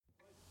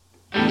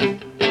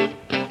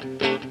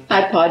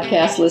Hi,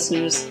 podcast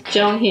listeners.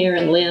 Joan here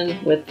and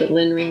Lynn with the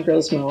Lynn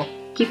Ringrose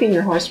Keeping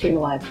Your Horse Dream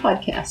Alive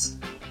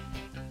podcast.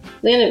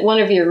 Lynn, at one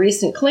of your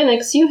recent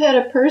clinics, you had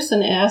a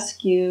person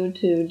ask you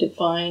to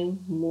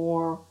define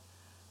more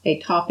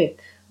a topic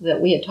that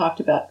we had talked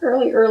about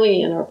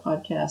early in our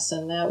podcast,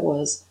 and that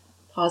was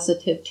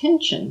positive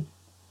tension.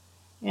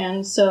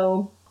 And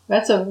so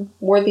that's a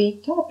worthy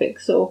topic.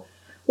 So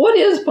what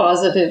is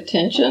positive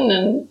tension,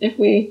 and if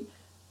we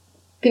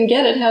can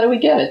get it, how do we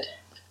get it?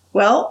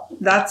 Well,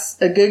 that's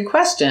a good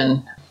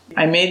question.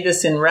 I made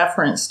this in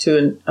reference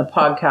to a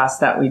podcast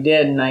that we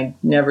did, and I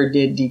never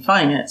did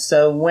define it.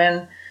 So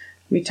when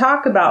we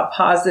talk about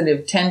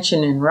positive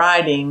tension in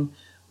riding,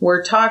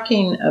 we're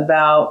talking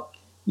about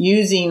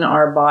using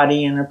our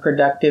body in a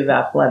productive,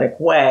 athletic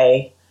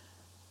way,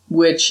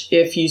 which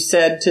if you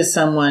said to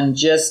someone,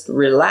 just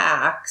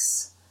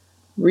relax,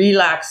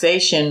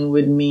 relaxation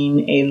would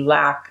mean a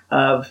lack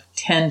of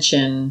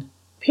tension,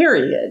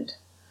 period.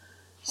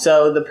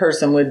 So the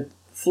person would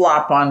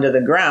flop onto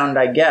the ground,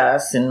 I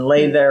guess, and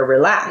lay there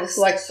relaxed. It's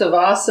like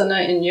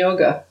Savasana in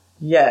yoga.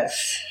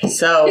 Yes.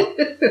 So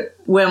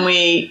when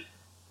we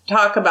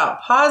talk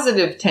about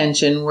positive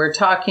tension, we're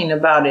talking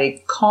about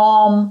a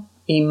calm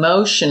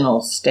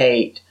emotional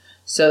state,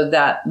 so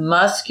that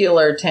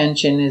muscular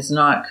tension is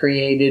not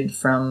created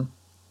from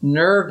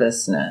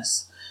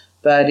nervousness,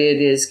 but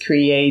it is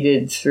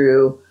created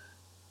through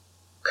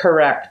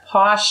correct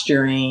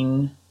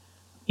posturing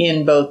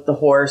in both the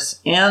horse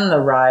and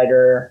the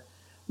rider,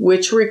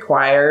 which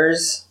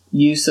requires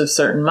use of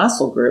certain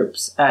muscle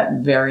groups at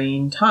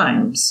varying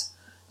times.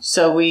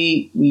 So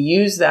we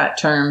use that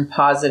term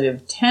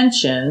positive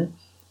tension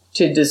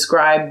to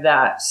describe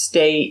that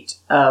state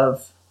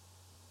of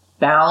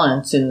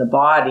balance in the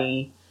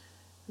body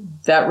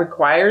that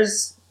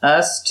requires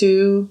us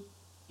to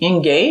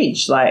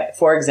engage, like,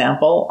 for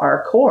example,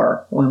 our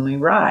core when we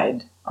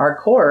ride. Our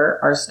core,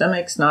 our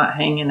stomach's not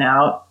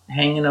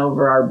hanging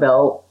over our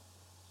belt,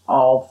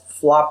 all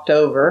flopped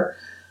over.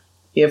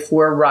 If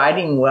we're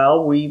riding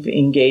well, we've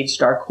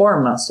engaged our core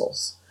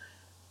muscles.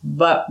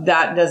 But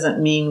that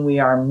doesn't mean we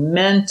are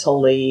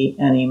mentally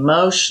and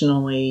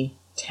emotionally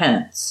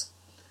tense.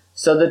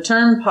 So the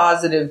term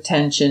positive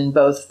tension,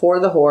 both for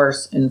the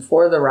horse and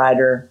for the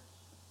rider,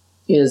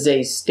 is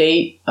a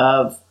state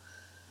of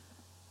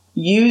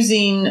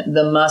using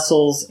the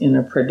muscles in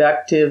a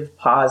productive,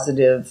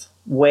 positive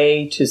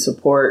way to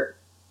support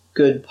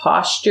good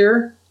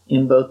posture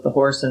in both the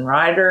horse and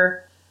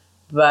rider,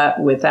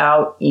 but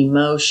without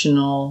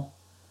emotional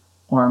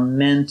or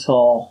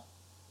mental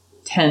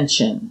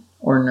tension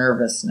or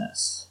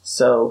nervousness.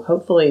 So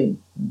hopefully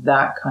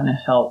that kind of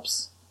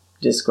helps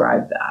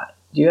describe that.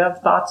 Do you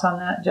have thoughts on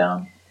that,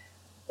 Joan?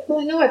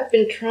 Well, I know I've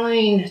been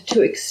trying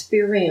to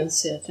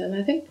experience it, and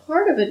I think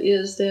part of it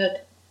is that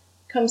it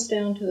comes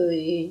down to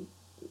the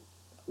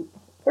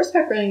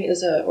horseback riding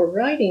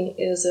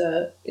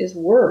is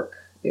work.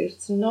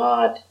 It's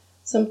not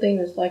something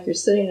that's like you're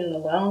sitting in a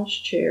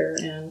lounge chair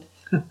and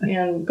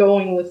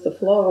going with the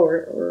flow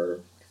or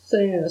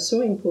sitting in a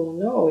swimming pool.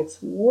 No,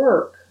 it's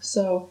work.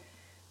 So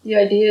the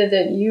idea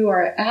that you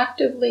are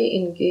actively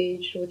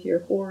engaged with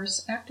your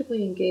horse,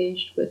 actively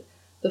engaged with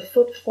the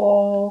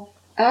footfall,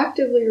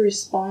 actively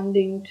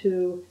responding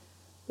to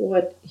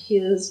what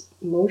his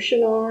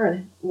motions are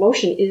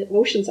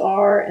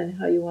and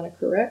how you want to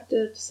correct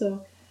it.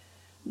 So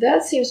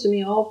that seems to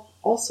me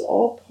also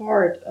all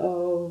part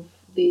of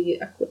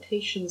the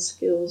equitation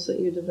skills that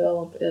you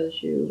develop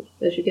as you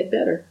get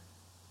better.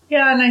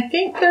 Yeah, and I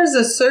think there's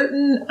a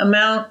certain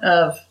amount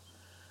of,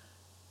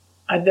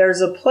 there's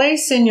a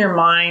place in your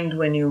mind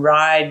when you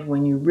ride,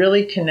 when you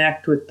really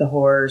connect with the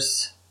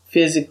horse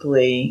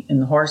physically, and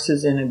the horse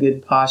is in a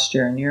good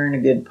posture and you're in a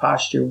good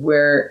posture,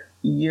 where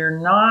you're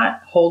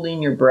not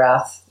holding your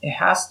breath. It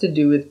has to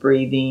do with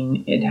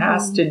breathing. It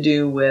has to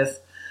do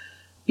with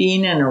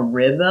being in a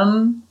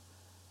rhythm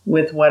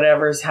with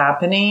whatever's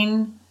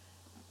happening.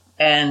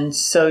 And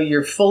so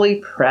you're fully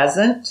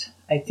present.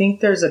 I think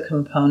there's a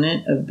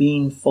component of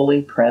being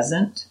fully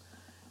present,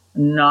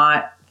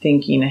 not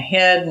thinking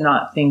ahead,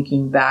 not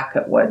thinking back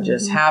at what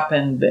just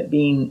happened, but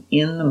being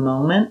in the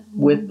moment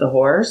with the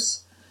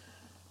horse,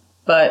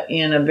 but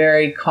in a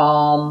very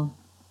calm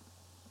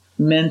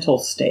mental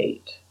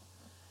state.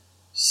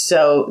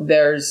 So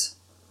there's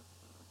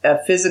a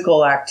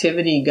physical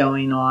activity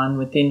going on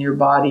within your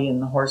body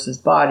and the horse's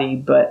body,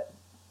 but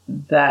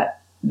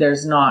that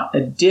there's not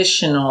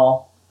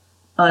additional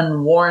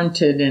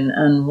unwarranted and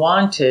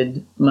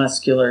unwanted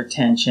muscular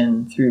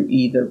tension through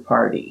either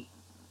party.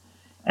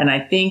 And I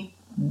think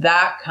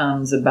that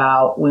comes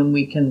about when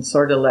we can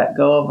sort of let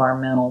go of our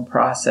mental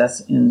process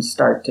and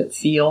start to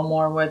feel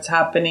more what's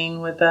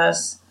happening with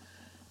us.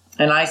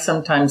 And I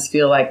sometimes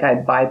feel like I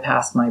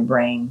bypass my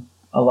brain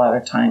a lot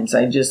of times.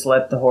 I just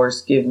let the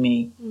horse give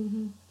me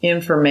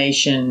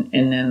information,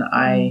 and then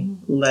I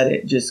let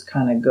it just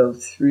kind of go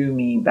through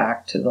me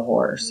back to the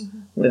horse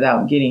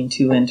without getting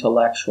too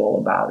intellectual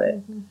about it.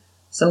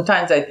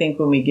 Sometimes I think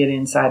when we get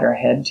inside our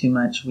head too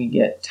much, we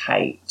get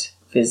tight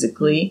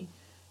physically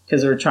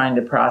because we're trying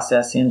to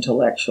process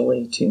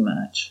intellectually too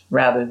much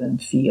rather than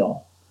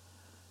feel.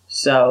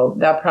 So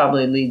that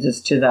probably leads us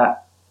to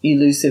that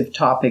elusive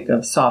topic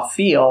of soft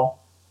feel.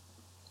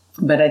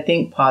 But I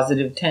think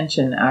positive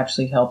tension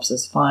actually helps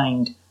us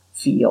find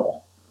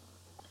feel.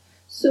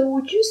 So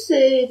would you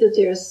say that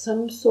there's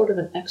some sort of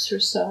an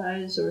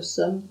exercise or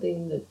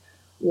something that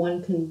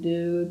one can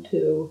do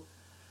to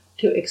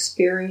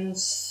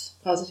experience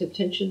positive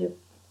tension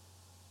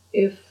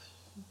if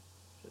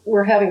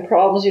we're having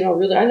problems,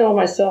 really, I know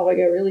myself, I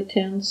get really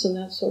tense and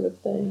that sort of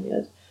thing.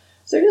 Is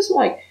there just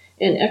like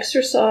an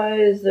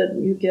exercise that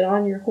you get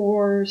on your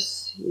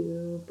horse,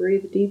 you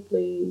breathe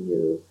deeply,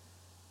 you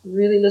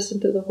really listen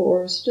to the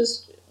horse,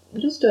 just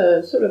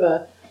a sort of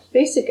a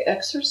basic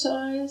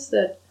exercise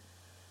that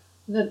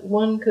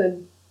one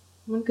could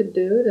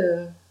do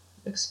to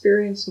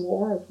experience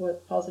more of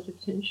what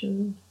positive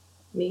tension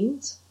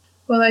means?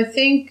 Well, I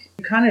think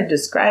you kind of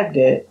described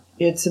it.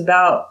 It's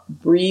about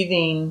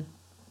breathing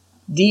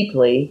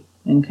deeply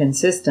and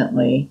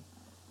consistently,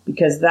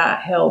 because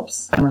that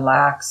helps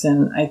relax.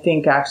 And I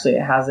think actually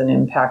it has an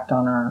impact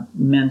on our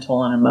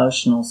mental and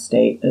emotional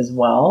state as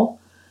well.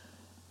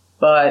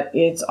 But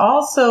it's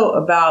also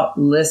about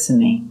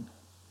listening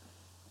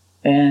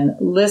and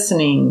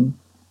listening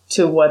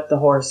to what the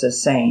horse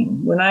is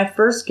saying. When I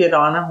first get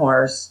on a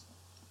horse,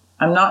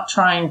 I'm not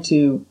trying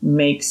to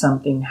make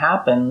something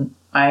happen.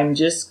 I'm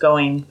just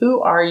going,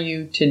 who are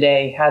you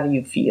today? How do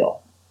you feel?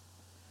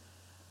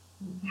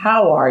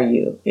 How are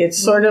you? It's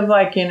sort of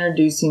like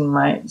reintroducing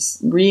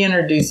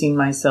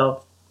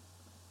myself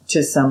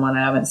to someone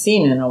I haven't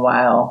seen in a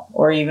while,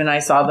 or even I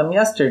saw them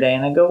yesterday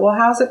and I go, well,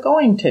 how's it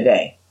going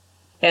today?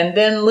 And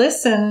then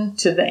listen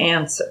to the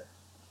answer.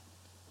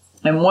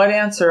 And what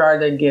answer are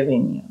they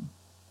giving you?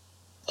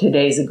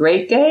 Today's a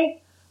great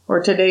day,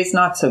 or today's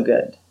not so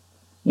good.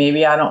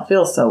 Maybe I don't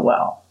feel so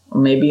well, or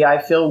maybe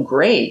I feel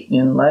great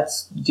and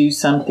let's do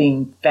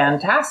something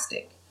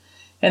fantastic.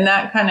 And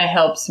that kind of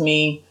helps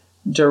me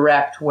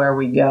direct where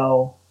we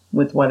go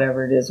with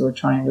whatever it is we're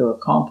trying to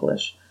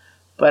accomplish.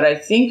 But I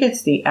think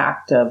it's the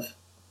act of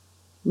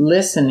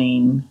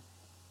listening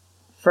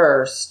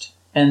first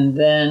and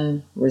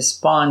then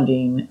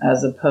responding,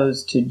 as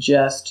opposed to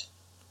just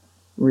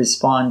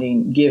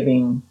responding,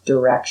 giving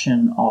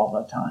direction all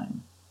the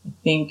time. I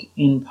think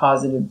in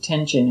positive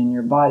tension in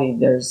your body,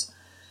 there's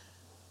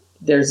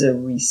a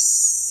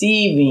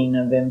receiving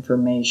of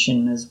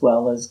information as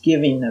well as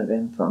giving of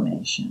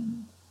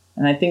information.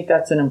 And I think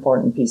that's an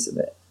important piece of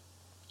it.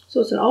 So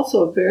it's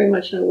also very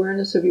much an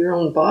awareness of your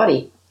own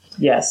body.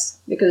 Yes.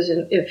 Because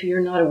if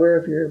you're not aware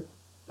of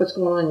what's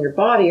going on in your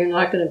body, you're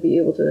not going to be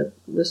able to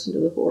listen to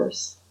the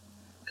horse.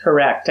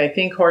 Correct. I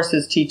think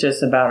horses teach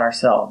us about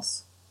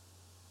ourselves.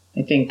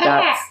 I think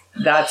that's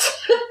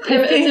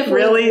I think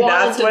really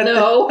that's what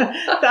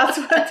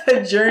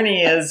the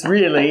journey is,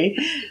 really.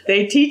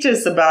 They teach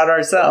us about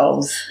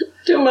ourselves.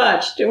 Too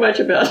much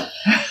about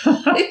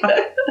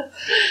it.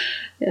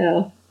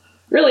 Yeah.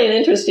 Really an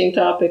interesting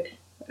topic.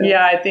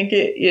 Yeah, I think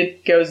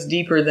it goes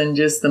deeper than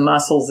just the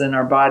muscles in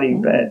our body.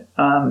 But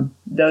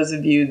those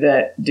of you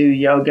that do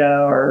yoga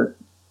or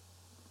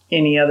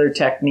any other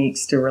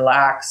techniques to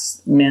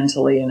relax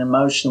mentally and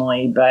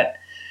emotionally, but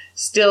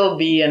still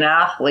be an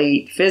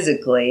athlete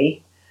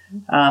physically,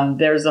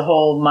 there's a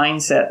whole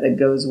mindset that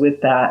goes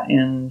with that.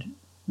 And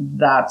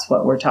that's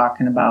what we're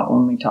talking about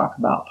when we talk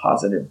about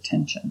positive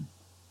tension.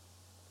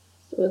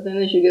 So then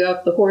as you get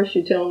off the horse,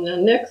 you tell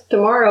them,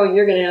 tomorrow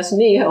you're going to ask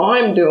me how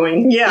I'm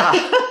doing. Yeah.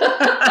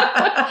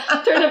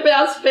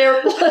 Turnabout's fair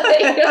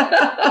play.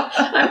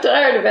 I'm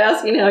tired of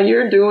asking how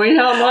you're doing.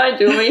 How am I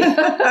doing?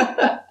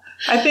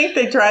 I think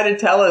they try to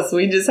tell us.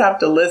 We just have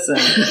to listen.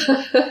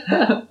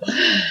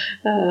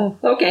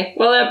 Okay.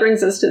 Well, that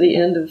brings us to the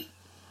end of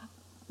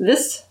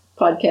this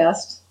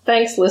podcast.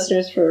 Thanks,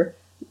 listeners, for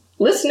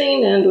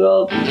listening, and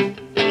we'll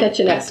catch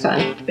you next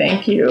time.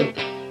 Thank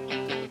you.